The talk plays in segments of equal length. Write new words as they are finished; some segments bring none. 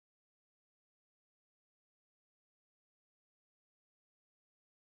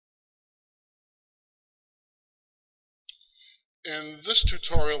In this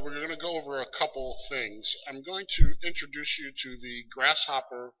tutorial, we're going to go over a couple things. I'm going to introduce you to the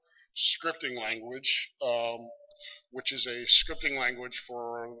Grasshopper scripting language, which is a scripting language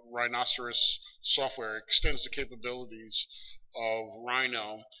for Rhinoceros software. It extends the capabilities of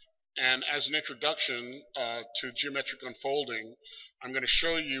Rhino. And as an introduction to geometric unfolding, I'm going to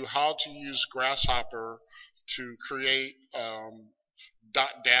show you how to use Grasshopper to create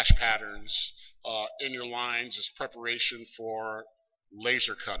dot dash patterns in your lines as preparation for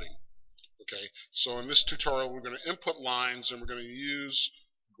laser cutting. Okay, so in this tutorial we're going to input lines and we're going to use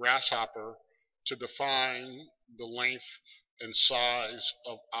Grasshopper to define the length and size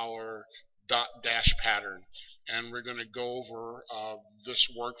of our dot dash pattern, and we're going to go over this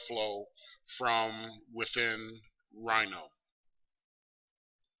workflow from within Rhino.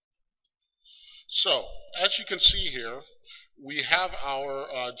 So as you can see here, we have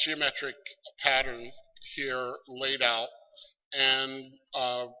our geometric pattern here laid out, and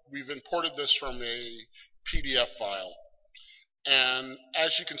we've imported this from a PDF file. And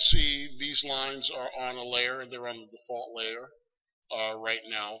as you can see, these lines are on a layer, and they're on the default layer right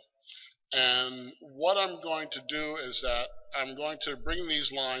now. And what I'm going to do is that I'm going to bring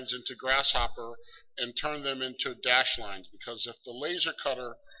these lines into Grasshopper and turn them into dash lines, because if the laser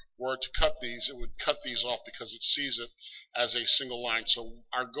cutter were to cut these, it would cut these off because it sees it as a single line. So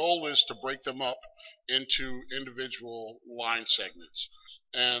our goal is to break them up into individual line segments.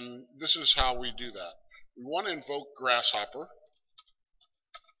 And this is how we do that. We want to invoke Grasshopper.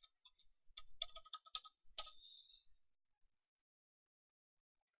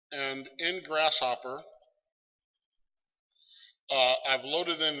 And in Grasshopper, I've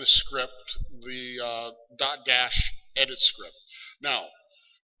loaded in the script, the dot dash edit script. Now,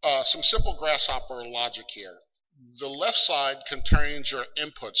 some simple Grasshopper logic here. The left side contains your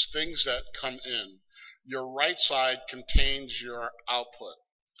inputs, things that come in. Your right side contains your output.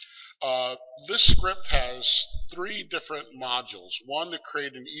 This script has three different modules: one to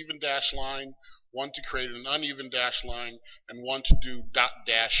create an even dash line, one to create an uneven dash line, and one to do dot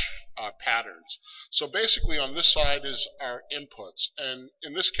dash patterns. So basically on this side is our inputs, and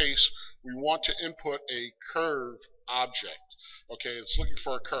in this case we want to input a curve object. Okay, it's looking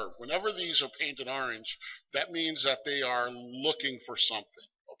for a curve. Whenever these are painted orange, that means that they are looking for something.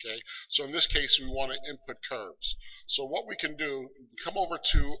 Okay, so in this case we want to input curves. So what we can do, come over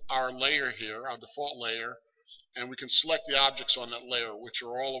to our layer here, our default layer, and we can select the objects on that layer, which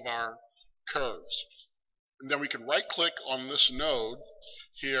are all of our curves. And then we can right click on this node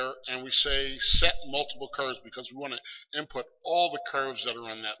here and we say set multiple curves, because we want to input all the curves that are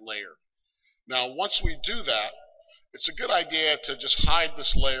on that layer. Now once we do that, it's a good idea to just hide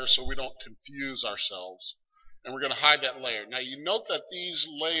this layer so we don't confuse ourselves. And we're going to hide that layer. Now you note that these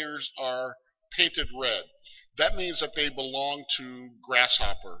layers are painted red. That means that they belong to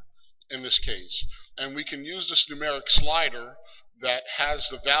Grasshopper in this case. And we can use this numeric slider that has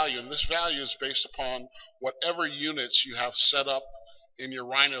the value, and this value is based upon whatever units you have set up in your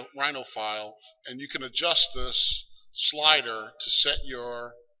Rhino file, and you can adjust this slider to set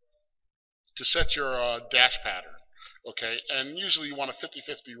your dash pattern. Okay, and usually you want a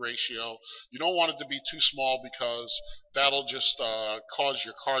 50-50 ratio. You don't want it to be too small, because that'll just cause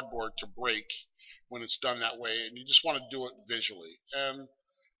your cardboard to break when it's done that way, and you just want to do it visually.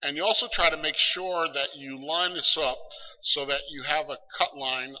 And you also try to make sure that you line this up so that you have a cut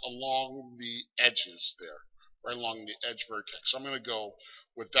line along the edges there, right along the edge vertex. So I'm going to go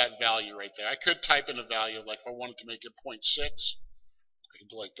with that value right there. I could type in a value, like if I wanted to make it 0.6, I can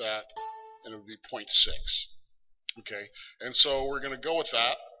do like that, and it would be 0.6. Okay, and so we're going to go with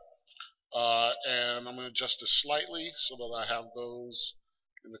that, and I'm going to adjust this slightly so that I have those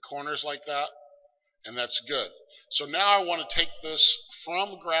in the corners like that, and that's good. So now I want to take this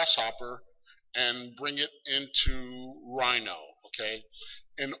from Grasshopper and bring it into Rhino. Okay,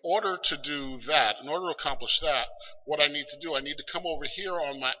 in order to do that, in order to accomplish that, what I need to do, I need to come over here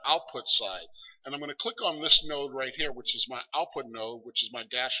on my output side, and I'm going to click on this node right here, which is my output node, which is my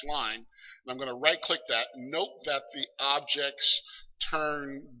dash line, and I'm going to right click that. Note that the objects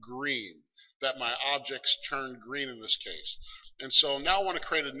turn green, that my objects turn green in this case. And so now I want to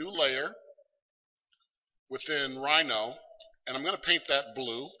create a new layer within Rhino, and I'm going to paint that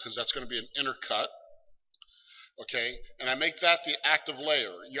blue because that's going to be an inner cut. Okay, and I make that the active layer.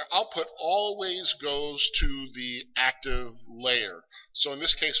 Your output always goes to the active layer. So in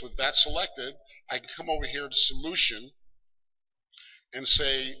this case, with that selected, I can come over here to Solution and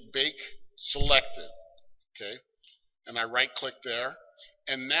say Bake Selected. Okay, and I right click there.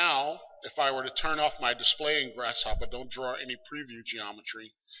 And now, if I were to turn off my display in Grasshopper, don't draw any preview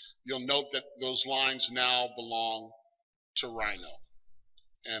geometry, you'll note that those lines now belong to Rhino,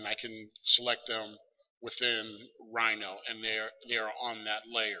 and I can select them within Rhino, and they're on that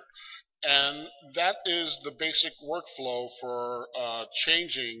layer. And that is the basic workflow for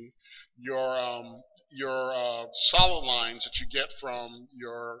changing your solid lines that you get from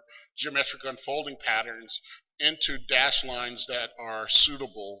your geometric unfolding patterns into dash lines that are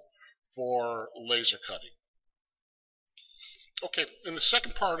suitable for laser cutting. Okay, in the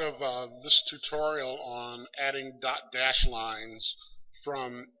second part of this tutorial on adding dot dash lines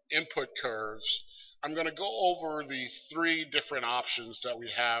from input curves, I'm going to go over the three different options that we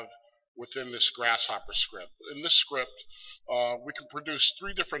have within this Grasshopper script. In this script, we can produce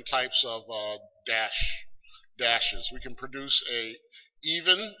three different types of dashes. We can produce a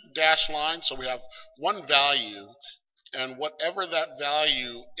even dash line, so we have one value, and whatever that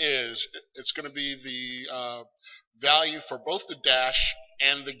value is, it's going to be the value for both the dash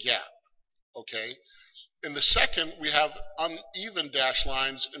and the gap. Okay. In the second, we have uneven dash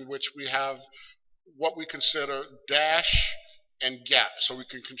lines in which we have what we consider dash and gap, so we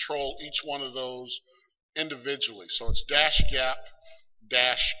can control each one of those individually. So it's dash gap.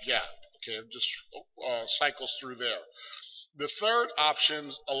 Okay, it just cycles through there. The third option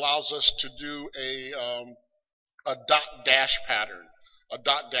allows us to do a dot dash pattern.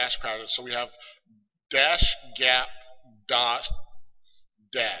 So we have dash gap dot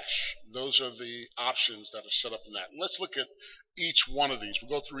dash. Those are the options that are set up in that. And let's look at each one of these.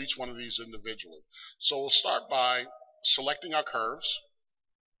 We'll go through each one of these individually. So we'll start by selecting our curves.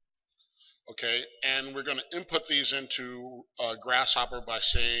 Okay, and we're going to input these into Grasshopper by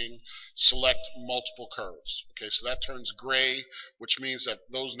saying select multiple curves. Okay, so that turns gray, which means that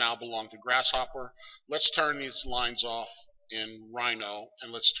those now belong to Grasshopper. Let's turn these lines off in Rhino,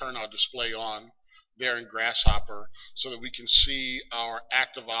 and let's turn our display on there in Grasshopper so that we can see our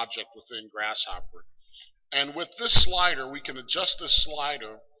active object within Grasshopper. And with this slider, we can adjust this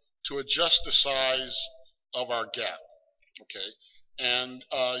slider to adjust the size of our gap. Okay, and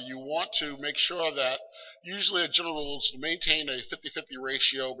you want to make sure that usually a general rule is to maintain a 50-50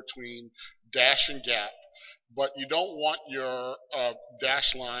 ratio between dash and gap, but you don't want your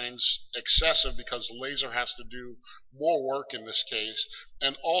dash lines excessive because the laser has to do more work in this case,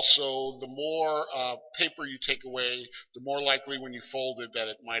 and also the more paper you take away, the more likely when you fold it that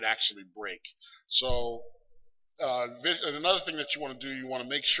it might actually break. So another thing that you want to do, you want to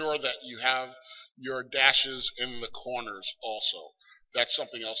make sure that you have your dashes in the corners also. That's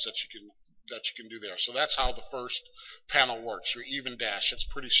something else that you can do there. So that's how the first panel works, your even dash. It's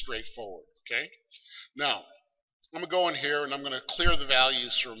pretty straightforward. Okay. Now I'm going to go in here and I'm going to clear the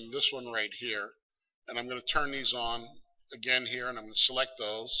values from this one right here, and I'm going to turn these on again here, and I'm going to select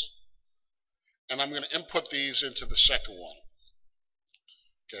those, and I'm going to input these into the second one.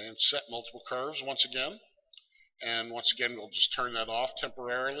 Okay, and set multiple curves once again, and once again we'll just turn that off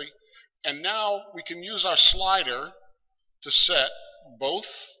temporarily. And now we can use our slider to set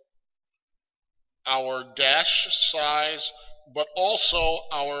both our dash size but also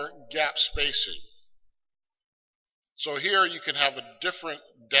our gap spacing. So here you can have a different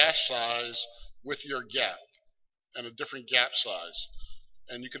dash size with your gap and a different gap size.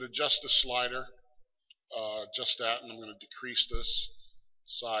 And you can adjust the slider, adjust that, and I'm going to decrease this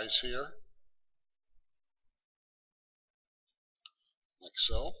size here, like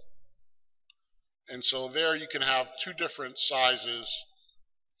so. And so there you can have two different sizes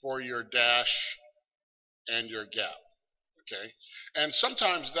for your dash and your gap. Okay, and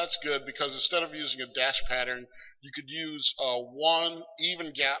sometimes that's good because instead of using a dash pattern, you could use one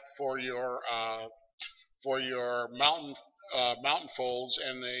even gap for your mountain folds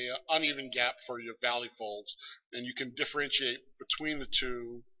and a uneven gap for your valley folds, and you can differentiate between the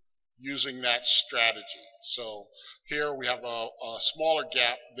two using that strategy. So here we have a smaller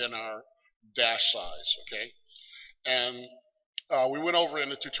gap than our dash size. Okay, and we went over in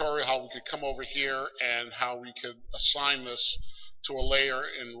the tutorial how we could come over here and how we could assign this to a layer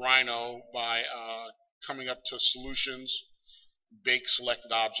in Rhino by coming up to Solutions, Bake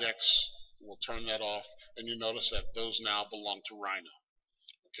Selected Objects. We'll turn that off, and you notice that those now belong to Rhino.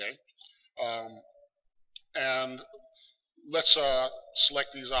 Okay, and let's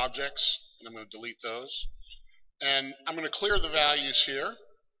select these objects, and I'm going to delete those, and I'm going to clear the values here.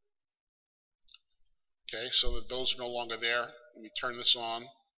 Okay, so that those are no longer there. Let me turn this on.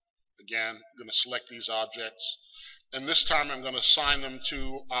 Again, I'm going to select these objects. And this time I'm going to assign them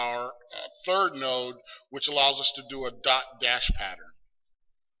to our third node, which allows us to do a dot dash pattern.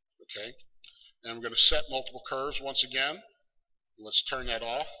 Okay, and I'm going to set multiple curves once again. Let's turn that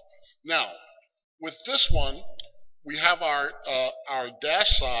off. Now, with this one, we have our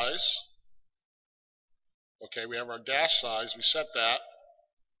dash size Okay, we have our dash size. We set that.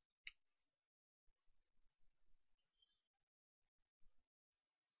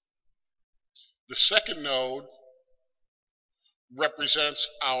 The second node represents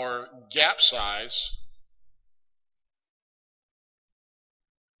our gap size.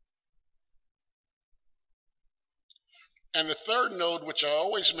 And the third node, which I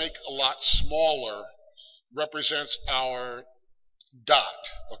always make a lot smaller, represents our dot,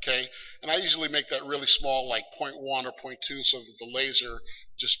 okay? And I usually make that really small, like 0.1 or 0.2, so that the laser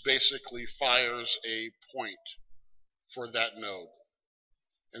just basically fires a point for that node.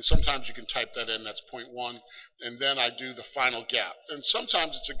 And sometimes you can type that in, that's 0.1, and then I do the final gap. And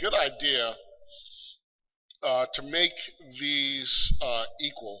sometimes it's a good idea to make these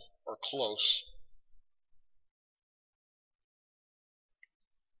equal or close.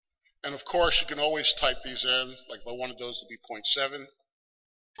 And of course, you can always type these in, like if I wanted those to be 0.7,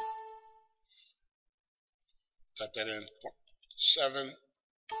 type that in, 0.7,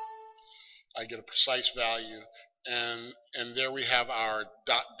 I get a precise value, and there we have our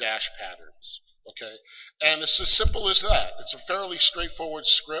dot dash patterns, okay? And it's as simple as that. It's a fairly straightforward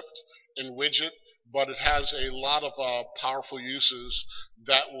script and widget, but it has a lot of powerful uses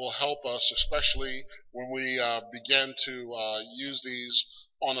that will help us, especially when we begin to use these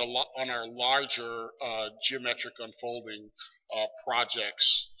on our larger geometric unfolding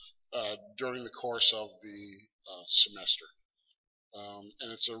projects during the course of the semester.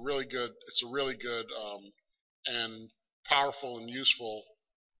 And it's a really good and powerful and useful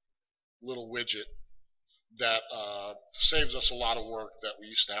little widget that saves us a lot of work that we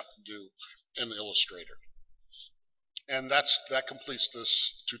used to have to do in Illustrator. And that completes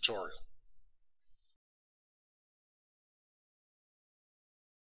this tutorial.